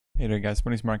Hey there guys, my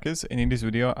name is Marcus, and in this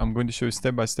video I'm going to show you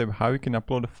step by step how you can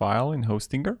upload a file in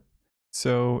Hostinger.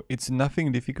 So it's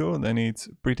nothing difficult and it's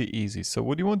pretty easy. So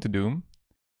what you want to do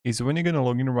is when you're going to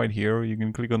log in right here, you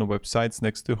can click on the websites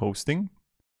next to hosting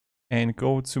and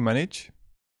go to manage.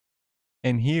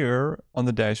 And here on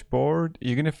the dashboard,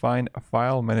 you're going to find a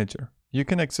file manager. You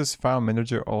can access file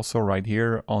manager also right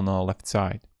here on the left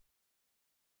side.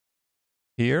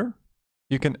 Here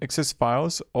you can access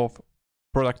files of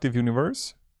Productive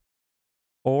Universe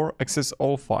or access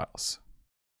all files.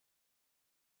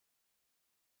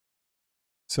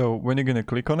 So when you're going to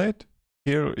click on it,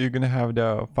 here you're going to have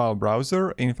the file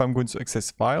browser, and if I'm going to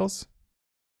access files,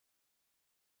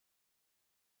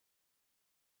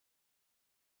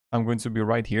 I'm going to be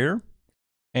right here,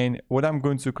 and what I'm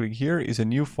going to click here is a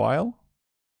new file,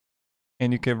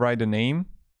 and you can write the name,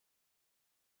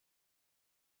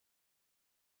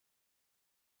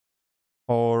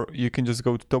 or you can just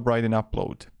go to top right and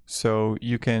upload. So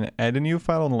you can add a new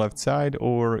file on the left side,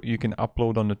 or you can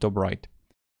upload on the top right.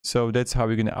 So that's how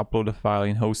you're going to upload a file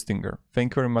in Hostinger.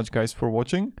 Thank you very much guys for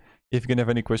watching. If you can have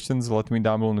any questions, let me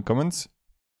down below in the comments.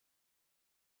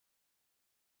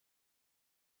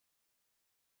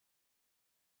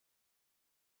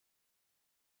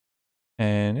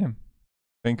 And yeah,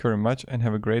 thank you very much and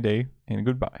have a great day and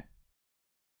goodbye.